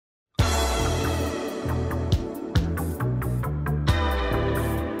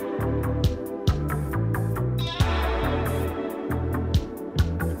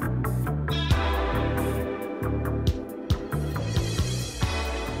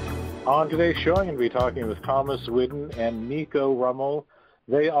On today's show, I'm going to be talking with Thomas Whidden and Nico Rummel.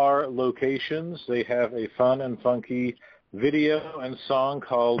 They are Locations. They have a fun and funky video and song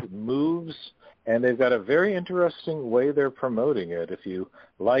called Moves, and they've got a very interesting way they're promoting it. If you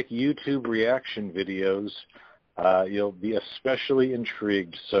like YouTube reaction videos, you'll be especially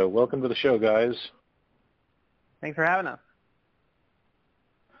intrigued. So welcome to the show, guys. Thanks for having us.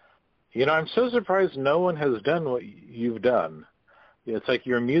 You know, I'm so surprised no one has done what you've done. It's like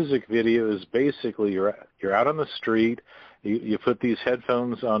your music video is basically you're out on the street, you put these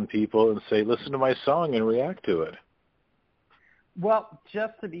headphones on people and say, listen to my song and react to it. Well,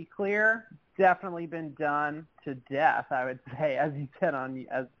 just to be clear, definitely been done to death, I would say, as you said,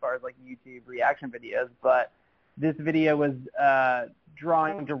 as far as like YouTube reaction videos. But this video was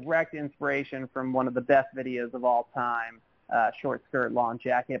drawing direct inspiration from one of the best videos of all time, Short Skirt, Long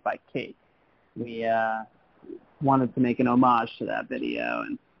Jacket by Cake. We wanted to make an homage to that video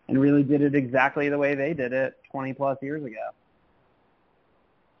and really did it exactly the way they did it 20-plus years ago.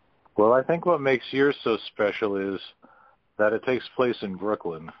 Well, I think what makes yours so special is that it takes place in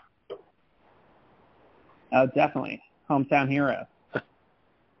Brooklyn. Oh, definitely. Hometown hero.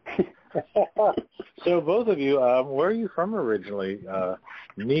 So both of you, where are you from originally?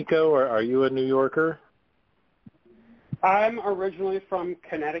 Nico, or are you a New Yorker? I'm originally from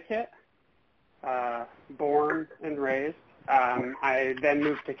Connecticut. Born and raised. I then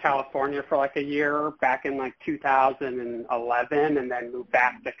moved to California for like a year back in like 2011 and then moved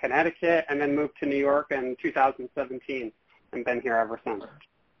back to Connecticut and then moved to New York in 2017 and been here ever since.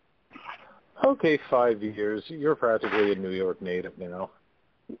 Okay, 5 years. You're practically a New York native now.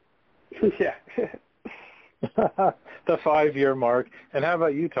 Yeah. The 5-year mark. And how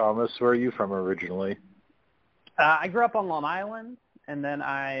about you, Thomas? Where are you from originally? I grew up on Long Island. And then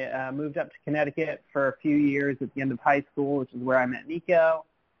I moved up to Connecticut for a few years at the end of high school, which is where I met Nico.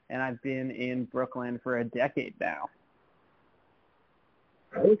 And I've been in Brooklyn for a decade now.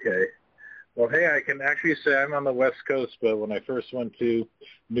 Okay. Well, hey, I can actually say I'm on the West Coast, but when I first went to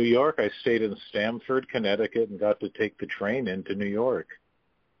New York, I stayed in Stamford, Connecticut, and got to take the train into New York.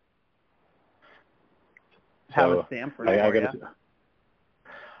 How was Stamford for you?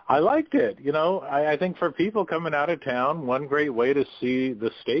 I liked it. You know, I think for people coming out of town, one great way to see the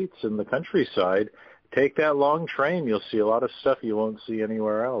States and the countryside, take that long train. You'll see a lot of stuff you won't see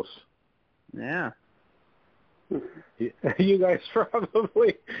anywhere else. Yeah. You guys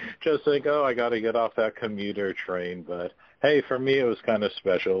probably just think, oh, I got to get off that commuter train. But, hey, for me it was kind of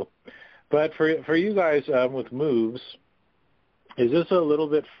special. But for you guys with Moves, is this a little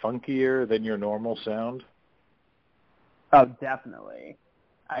bit funkier than your normal sound? Oh, definitely.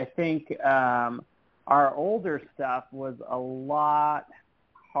 I think our older stuff was a lot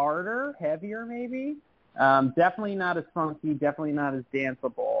harder, heavier maybe. Definitely not as funky, definitely not as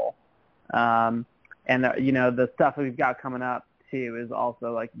danceable. You know, the stuff that we've got coming up, too, is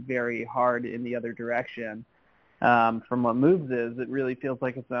also, like, very hard in the other direction. From what Moves is, it really feels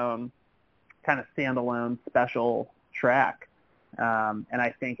like its own kind of standalone special track. And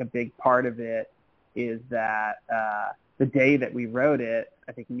I think a big part of it is that the day that we wrote it,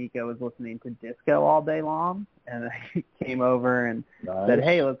 I think Nico was listening to disco all day long, and he came over and said,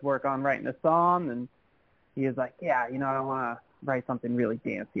 hey, let's work on writing a song. And he was like, yeah, you know, I want to write something really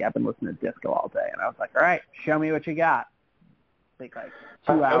dancey. I've been listening to disco all day. And I was like, all right, show me what you got. I think like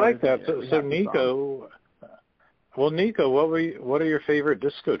 2 hours. I like that. Later, So Nico, Nico, what are your favorite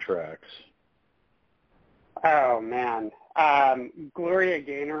disco tracks? Oh, man. Gloria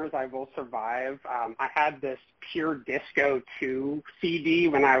Gaynor's I Will Survive. I had this Pure Disco 2 CD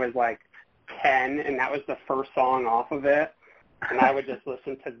when I was like 10, and that was the first song off of it. And I would just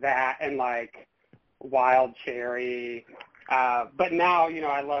listen to that and like Wild Cherry. But now, you know,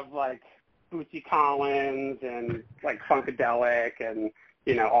 I love like Bootsy Collins and like Funkadelic and,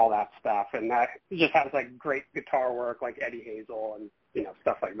 you know, all that stuff. And that just has like great guitar work like Eddie Hazel and, you know,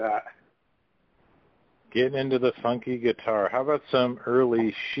 stuff like that. Getting into the funky guitar. How about some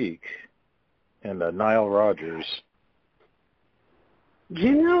early Chic and Nile Rodgers?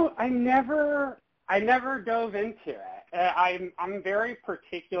 You know, I never dove into it. I'm a very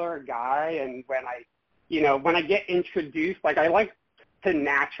particular guy, and when I get introduced, like I like to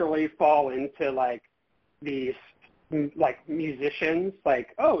naturally fall into like these like musicians. Like,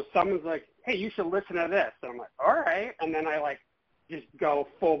 oh, someone's like, hey, you should listen to this. And I'm like, all right, and then I like just go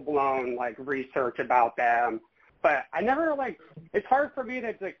full-blown, like, research about them. But I never, like, it's hard for me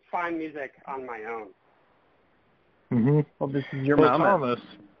to, like, find music on my own. Mm-hmm. Well, this is your moment. Thomas,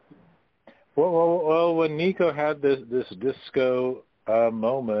 well, when Nico had this disco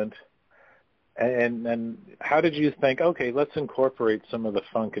moment, And how did you think, okay, let's incorporate some of the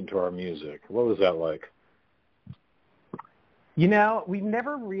funk into our music? What was that like? You know, we've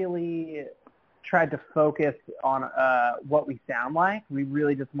never really tried to focus on what we sound like. We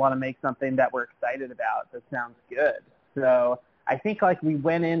really just want to make something that we're excited about that sounds good. So I think like we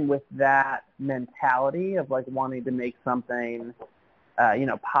went in with that mentality of like wanting to make something,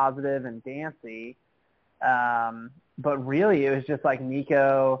 positive and dancey. But really it was just like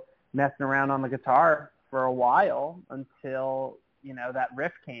Nico messing around on the guitar for a while until, that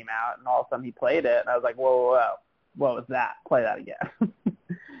riff came out and all of a sudden he played it and I was like, whoa, what was that? Play that again.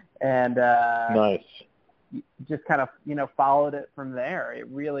 And nice. Just kind of, followed it from there.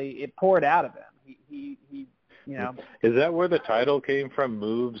 It poured out of him. He Is that where the title came from,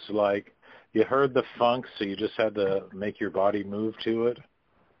 Moves? Like you heard the funk, so you just had to make your body move to it?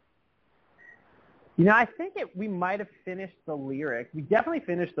 I think we might have finished the lyrics. We definitely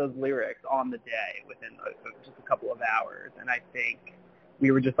finished those lyrics on the day within just a couple of hours. And I think we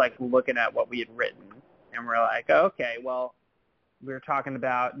were just like looking at what we had written and we're like, okay, well, we were talking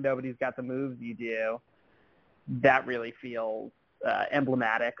about nobody's got the moves you do. That really feels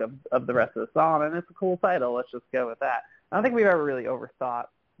emblematic of the rest of the song, and it's a cool title. Let's just go with that. I don't think we've ever really overthought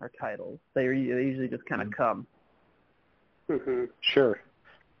our titles. They usually just kind of come. Mm-hmm. Sure.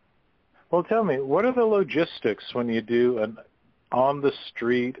 Well, tell me, what are the logistics when you do an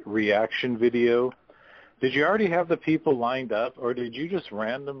on-the-street reaction video? Did you already have the people lined up, or did you just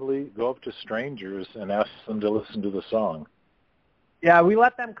randomly go up to strangers and ask them to listen to the song? Yeah, we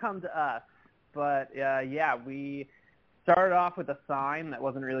let them come to us. But, we started off with a sign that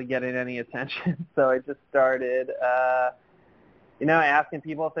wasn't really getting any attention. So I just started, asking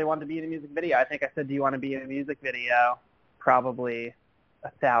people if they wanted to be in a music video. I think I said, do you want to be in a music video? Probably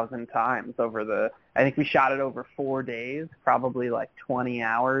 1,000 times I think we shot it over 4 days, probably like 20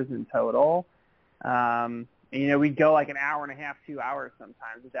 hours in total. We'd go like an hour and a half, 2 hours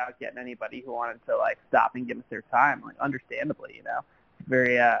sometimes without getting anybody who wanted to like stop and give us their time, like understandably,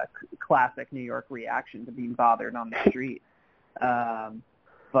 very classic New York reaction to being bothered on the street.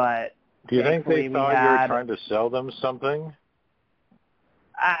 But do you think they thought you were trying to sell them something?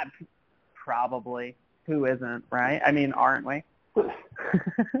 Probably. Who isn't, right? I mean, aren't we? Well,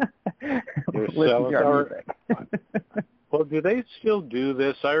 do they still do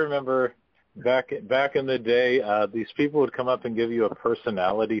this? I remember back in the day, these people would come up and give you a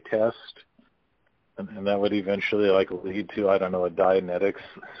personality test, and that would eventually like lead to, I don't know, a Dianetics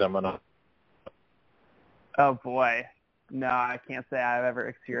seminar. Oh boy, no, I can't say I've ever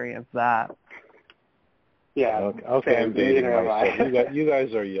experienced that. Yeah. Okay, I'm dating myself. You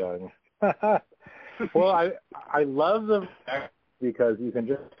guys are young. Well, I love them because you can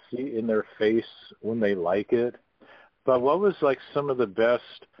just see in their face when they like it. But what was like some of the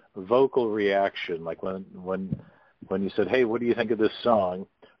best vocal reaction, like when you said, "Hey, what do you think of this song?"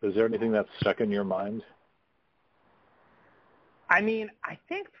 Was there anything that stuck in your mind? I mean, I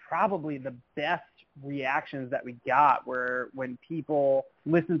think probably the best reactions that we got were when people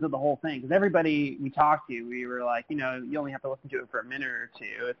listened to the whole thing. Because everybody we talked to, we were like, you only have to listen to it for a minute or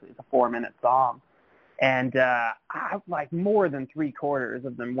two. It's a 4-minute song. And like more than 3/4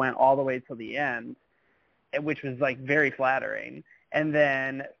 of them went all the way till the end, which was like very flattering. And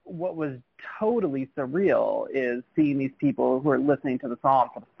then what was totally surreal is seeing these people who are listening to the song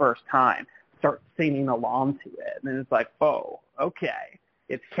for the first time start singing along to it. And it's like, oh, okay.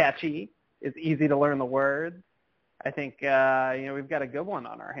 It's catchy. It's easy to learn the words. I think, we've got a good one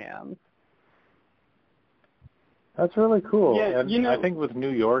on our hands. That's really cool. Yeah, and I think with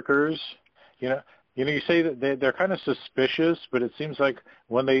New Yorkers, you say that they're kind of suspicious, but it seems like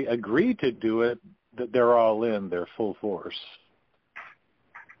when they agree to do it, that they're all in, they're full force.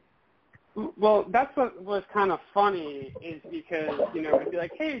 Well, that's what was kind of funny is because, we'd be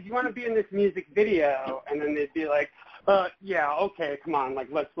like, hey, do you want to be in this music video? And then they'd be like, yeah, okay, come on, like,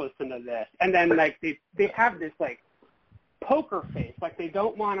 let's listen to this. And then, like, they have this, like, poker face, like they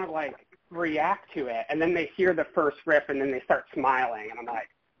don't want to, like, react to it. And then they hear the first riff and then they start smiling. And I'm like,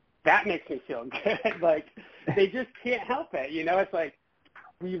 that makes me feel good. Like, they just can't help it. It's like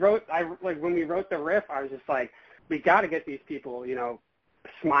when we wrote the riff, I was just like, we got to get these people,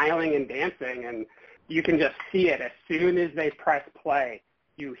 smiling and dancing, and you can just see it as soon as they press play.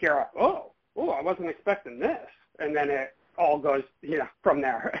 You hear, oh, I wasn't expecting this, and then it all goes, from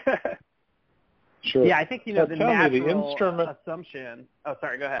there. Sure. Yeah, I think the natural assumption. Oh,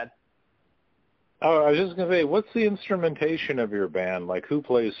 sorry, go ahead. Oh, I was just gonna say, what's the instrumentation of your band? Like, who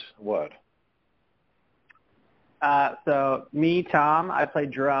plays what? So me, Tom, I play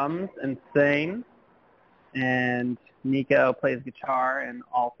drums and sing, and Nico plays guitar and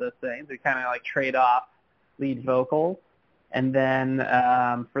also sings. We kind of like trade off lead vocals. And then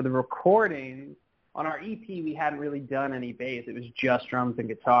for the recording, on our EP, we hadn't really done any bass. It was just drums and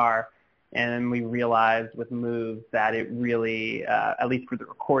guitar. And then we realized with Moves that it really, at least for the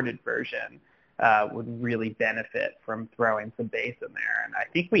recorded version, would really benefit from throwing some bass in there. And I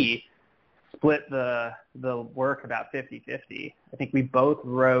think we split the work about 50-50. I think we both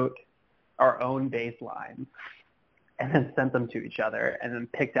wrote our own bass lines and then sent them to each other and then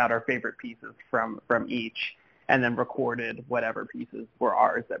picked out our favorite pieces from each and then recorded whatever pieces were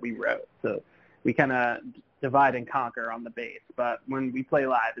ours that we wrote. So we kind of divide and conquer on the bass, but when we play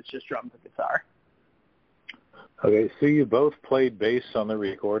live, it's just drums and guitar. Okay, so you both played bass on the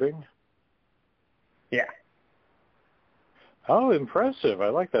recording? Yeah. Oh, impressive. I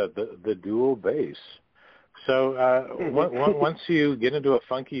like that, the dual bass. So once you get into a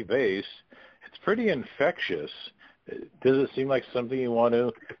funky bass, it's pretty infectious. Does it seem like something you want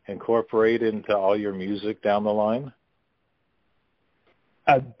to incorporate into all your music down the line?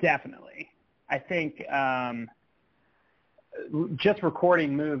 Definitely. I think just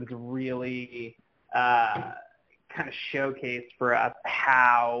recording Moves really kind of showcased for us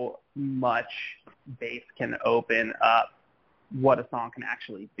how much bass can open up what a song can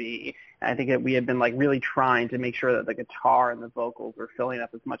actually be. And I think that we had been like really trying to make sure that the guitar and the vocals were filling up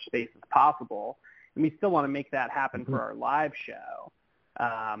as much space as possible. And we still want to make that happen for our live show.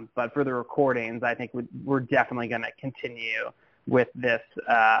 But for the recordings, I think we're definitely going to continue with this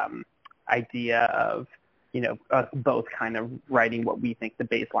idea of, us both kind of writing what we think the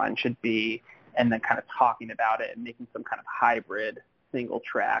bass line should be and then kind of talking about it and making some kind of hybrid single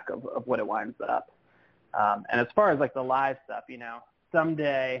track of what it winds up. And as far as like the live stuff,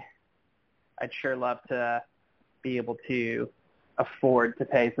 someday I'd sure love to be able to afford to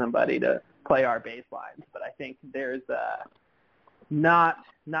pay somebody to play our bass lines, but I think there's not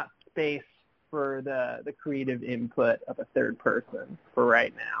space for the creative input of a third person for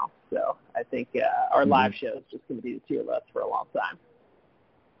right now. So I think our live show is just going to be the two of us for a long time.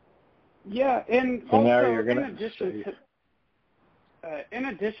 Yeah, and so also now you're in addition to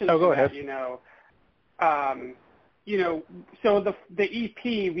so the EP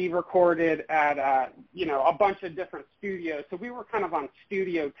we recorded at a bunch of different studios. So we were kind of on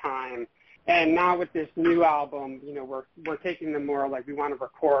studio time, and now with this new album, we're taking the more like we want to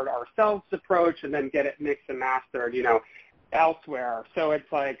record ourselves approach and then get it mixed and mastered, elsewhere. So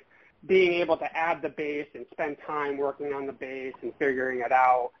it's like being able to add the bass and spend time working on the bass and figuring it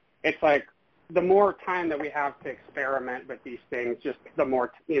out. It's like the more time that we have to experiment with these things, just the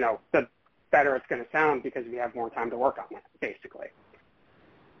more, the better it's going to sound because we have more time to work on it, basically.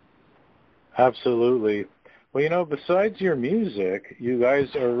 Absolutely. Well, besides your music, you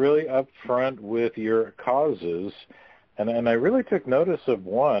guys are really upfront with your causes, and I really took notice of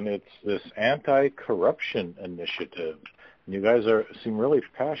one. It's this anti-corruption initiative. And you guys seem really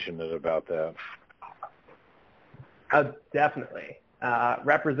passionate about that. Definitely.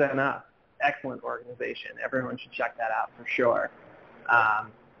 Represent Us. Excellent organization. Everyone should check that out for sure.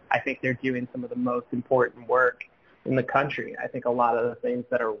 I think they're doing some of the most important work in the country. I think a lot of the things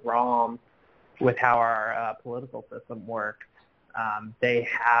that are wrong with how our political system works, they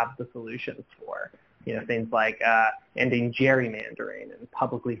have the solutions for. Things like ending gerrymandering and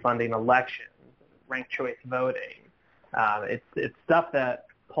publicly funding elections, ranked choice voting. It's stuff that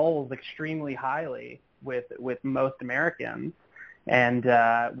polls extremely highly with most Americans and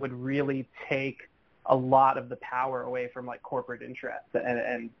would really take a lot of the power away from like corporate interests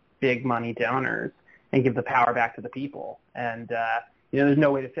and big money donors and give the power back to the people. And there's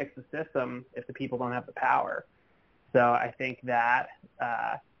no way to fix the system if the people don't have the power. So I think that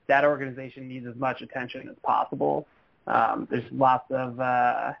that organization needs as much attention as possible. There's lots of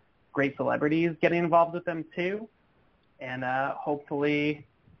great celebrities getting involved with them too, and hopefully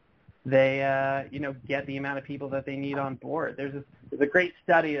they get the amount of people that they need on board. There's a great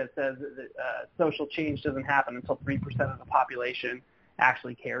study that says that social change doesn't happen until 3% of the population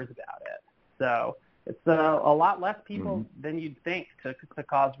actually cares about it. So it's a lot less people than you'd think to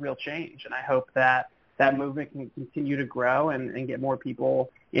cause real change, and I hope that movement can continue to grow and get more people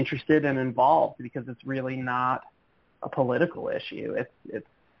interested and involved because it's really not a political issue. It's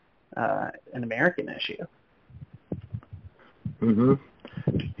an American issue. Mm-hmm.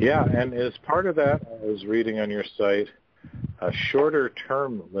 Yeah, and as part of that, I was reading on your site shorter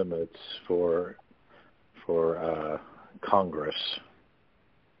term limits for Congress.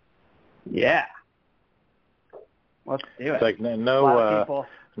 Yeah. Let's do it. It's like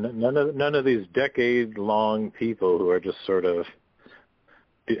none of these decade-long people who are just sort of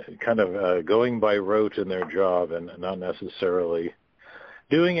kind of going by rote in their job and not necessarily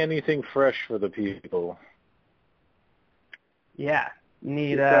doing anything fresh for the people. Yeah,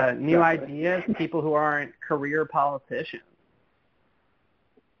 need new ideas, people who aren't career politicians.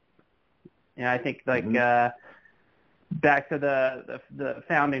 I think back to the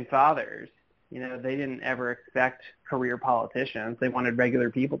founding fathers, they didn't ever expect career politicians. They wanted regular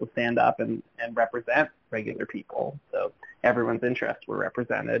people to stand up and represent regular people. So everyone's interests were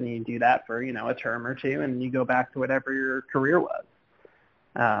represented, and you do that for, a term or two, and you go back to whatever your career was.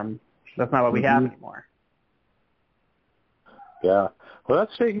 That's not what we have anymore. Yeah. Well,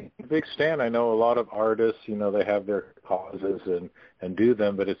 that's taking a big stand. I know a lot of artists, they have their causes and do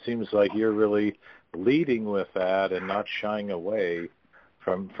them, but it seems like you're really leading with that and not shying away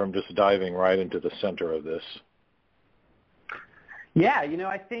from just diving right into the center of this. Yeah,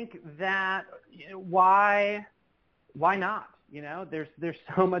 I think that why not? There's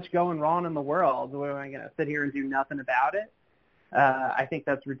so much going wrong in the world. What am I going to sit here and do nothing about it? I think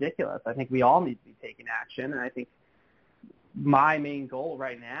that's ridiculous. I think we all need to be taking action, and I think my main goal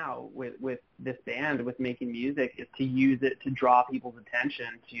right now with this band, with making music, is to use it to draw people's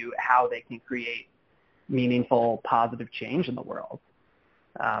attention to how they can create meaningful, positive change in the world.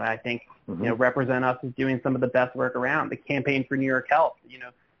 I think, Represent Us is doing some of the best work around. The Campaign for New York Health,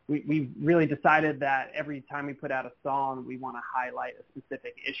 we really decided that every time we put out a song, we want to highlight a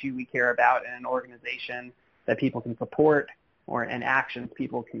specific issue we care about in an organization that people can support or an actions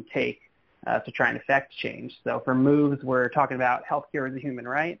people can take to try and affect change. So for Moves, we're talking about healthcare as a human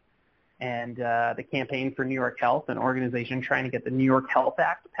right, and the Campaign for New York Health, an organization trying to get the New York Health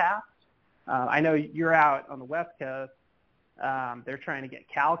Act passed. I know you're out on the West Coast. They're trying to get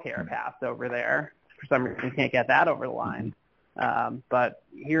CalCare passed over there. For some reason, we can't get that over the line. But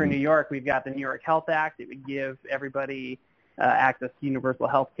here in New York, we've got the New York Health Act. It would give everybody access to universal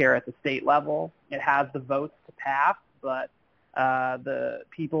health care at the state level. It has the votes to pass, but the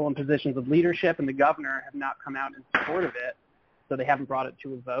people in positions of leadership and the governor have not come out in support of it, so they haven't brought it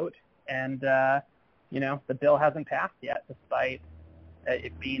to a vote. And, the bill hasn't passed yet, despite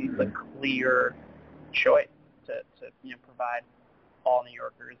it being the clear choice to provide all New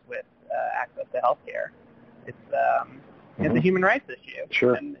Yorkers with access to health care. It's a human rights issue.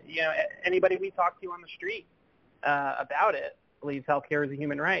 Sure. And, anybody we talk to on the street about it believes health care is a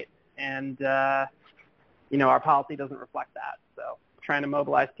human right. And, our policy doesn't reflect that. So trying to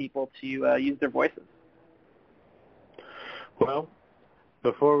mobilize people to use their voices. Well,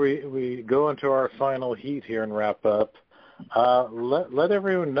 before we go into our final heat here and wrap up, let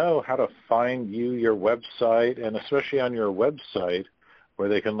everyone know how to find you, your website, and especially on your website where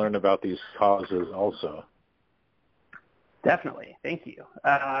they can learn about these causes also. Definitely. Thank you.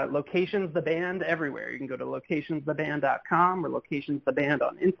 Locations the Band everywhere. You can go to locationstheband.com or Locations the Band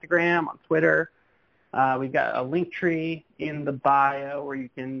on Instagram, on Twitter. We've got a link tree in the bio where you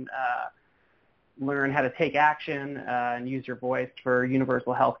can learn how to take action and use your voice for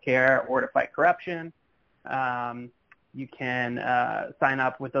universal health care or to fight corruption. You can sign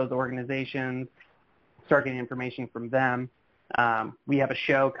up with those organizations, start getting information from them. We have a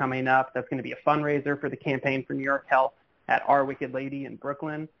show coming up that's going to be a fundraiser for the Campaign for New York Health at Our Wicked Lady in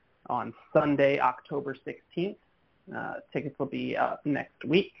Brooklyn on Sunday, October 16th. Tickets will be up next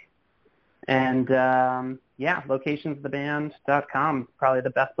week. And, locationstheband.com is probably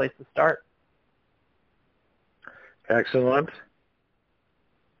the best place to start. Excellent.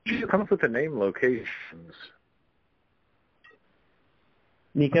 Did you come up with the name Locations?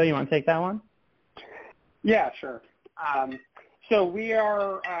 Nico, you want to take that one? Yeah, sure. So we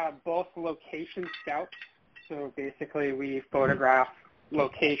are both location scouts. So basically we photograph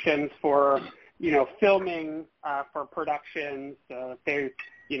locations for, filming for productions.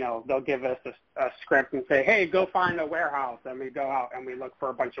 They'll give us a script and say, hey, go find a warehouse. And we go out and we look for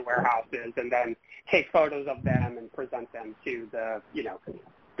a bunch of warehouses and then take photos of them and present them to the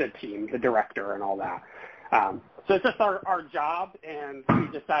team, the director and all that. So it's just our job, and we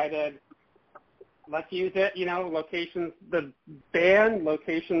decided let's use it, locations the band,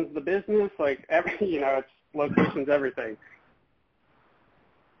 locations the business, it's locations everything.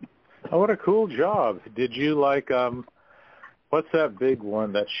 Oh, what a cool job. Did you what's that big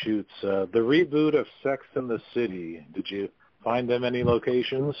one that shoots, the reboot of Sex and the City? Did you find them any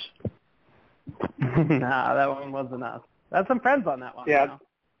locations? Nah, that one wasn't us. I had some friends on that one. Yeah.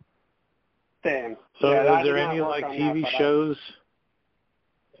 Same. So yeah, is there any TV shows,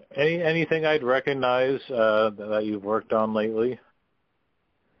 anything I'd recognize that you've worked on lately?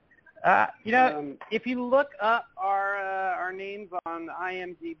 If you look up our names on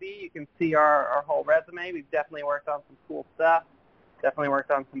IMDb, you can see our whole resume. We've definitely worked on some cool stuff. Definitely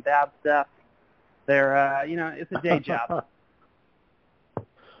worked on some dab stuff. They're, it's a day job.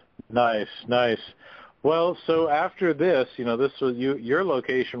 Nice. Well, so after this, this was your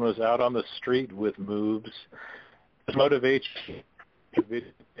location was out on the street with Moves. What motivates you to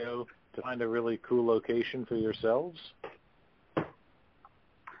video to find a really cool location for yourselves?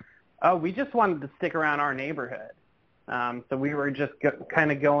 Oh, we just wanted to stick around our neighborhood. So we were just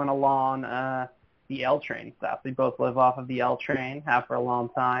kind of going along the L train stuff. We both live off of the L train, have for a long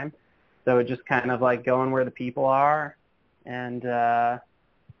time. So it just kind of like going where the people are. And,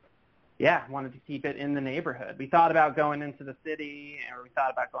 wanted to keep it in the neighborhood. We thought about going into the city, or we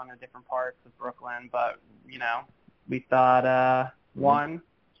thought about going to different parts of Brooklyn, but, we thought, one,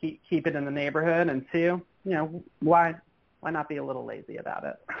 keep it in the neighborhood, and two, why not be a little lazy about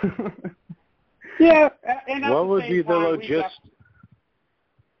it? Yeah, and what would be the logistics?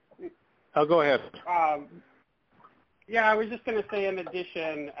 Oh, go ahead. I was just going to say, in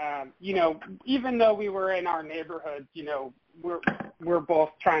addition, even though we were in our neighborhood, we're both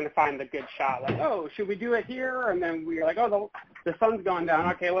trying to find the good shot. Like, oh, should we do it here? And then we were like, oh, the sun's going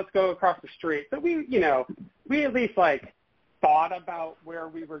down. Okay, let's go across the street. So we at least like thought about where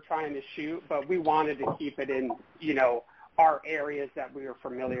we were trying to shoot, but we wanted to keep it in, our areas that we were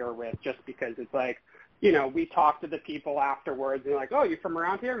familiar with, just because it's like, we talked to the people afterwards and like, oh, you from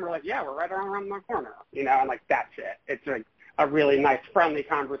around here? And we're like, yeah, we're right around the corner, and like, that's it. It's like a really nice, friendly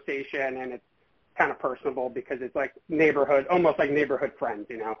conversation, and it's kind of personable because it's like neighborhood, almost like neighborhood friends,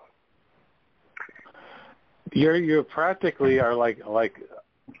 You practically are like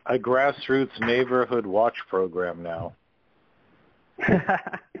a grassroots neighborhood watch program now.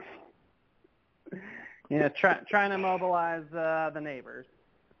 Trying to mobilize the neighbors.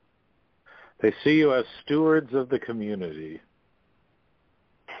 They see you as stewards of the community.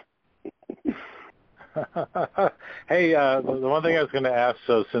 Hey, the one thing I was going to ask,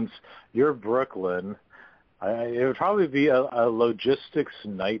 so since you're Brooklyn, it would probably be a logistics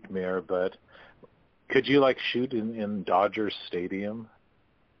nightmare, but could you like shoot in Dodger Stadium?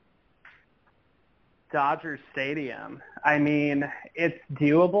 Dodger Stadium. I mean, it's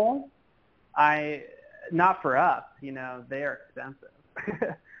doable. Not for us, they are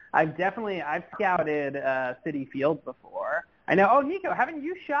expensive. I've scouted Citi Field before. I know. Oh, Nico, haven't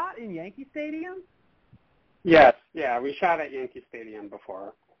you shot in Yankee Stadium? Yes, yeah, we shot at Yankee Stadium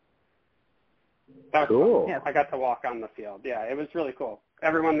before. That was cool. Fun. I got to walk on the field. Yeah, it was really cool.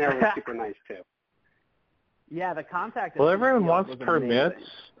 Everyone there was super nice too. Yeah, the contact. Well, everyone wants permits. Amazing.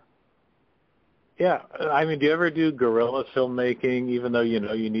 Yeah, I mean, do you ever do guerrilla filmmaking, even though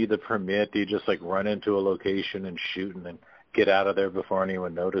you need the permit? Do you just like run into a location and shoot and then get out of there before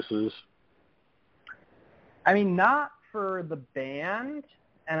anyone notices? I mean, not for the band,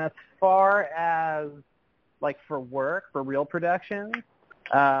 and as far as like for work, for real productions,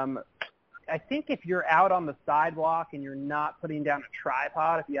 I think if you're out on the sidewalk and you're not putting down a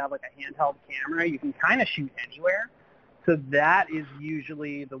tripod, if you have like a handheld camera, you can kind of shoot anywhere. So that is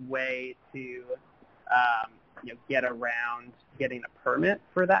usually the way to get around getting a permit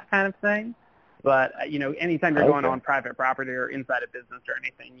for that kind of thing. But, anytime you're going on private property or inside a business or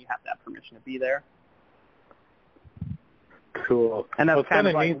anything, you have to have permission to be there. Cool. And that's kind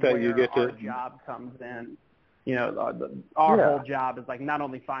of like neat that where you get our job comes in. Our whole job is like not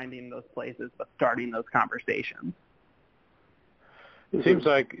only finding those places, but starting those conversations. It seems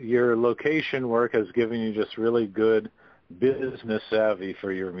like your location work has given you just really good business savvy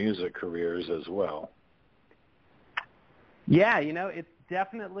for your music careers as well. Yeah, it's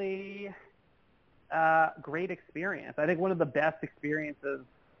definitely a great experience. I think one of the best experiences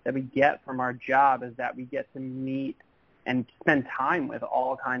that we get from our job is that we get to meet and spend time with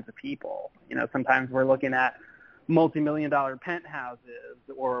all kinds of people. Sometimes we're looking at multi-million-dollar penthouses,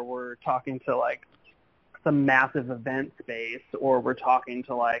 or we're talking to like some massive event space, or we're talking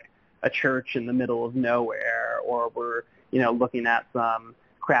to like a church in the middle of nowhere, or we're looking at some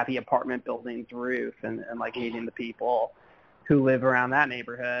crappy apartment building's roof and like meeting the people who live around that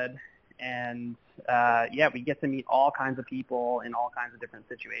neighborhood. And we get to meet all kinds of people in all kinds of different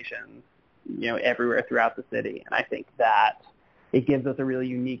situations, everywhere throughout the city. And I think that it gives us a really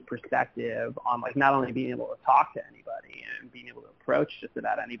unique perspective on like not only being able to talk to anybody and being able to approach just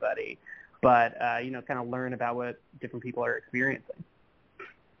about anybody, but kind of learn about what different people are experiencing.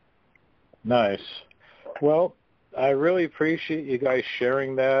 Nice. Well, I really appreciate you guys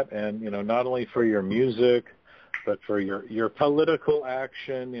sharing that, and not only for your music, but for your political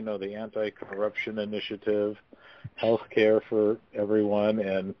action, the anti-corruption initiative, healthcare for everyone,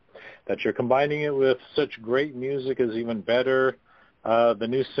 and that you're combining it with such great music is even better. The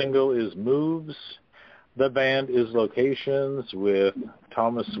new single is Moves. The band is Locations with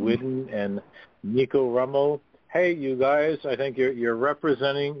Thomas Whidden and Nico Rummel. Hey, you guys, I think you're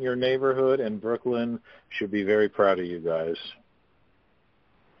representing your neighborhood, and Brooklyn should be very proud of you guys.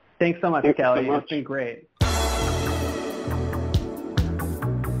 Thanks so much, Kelly. It's been great.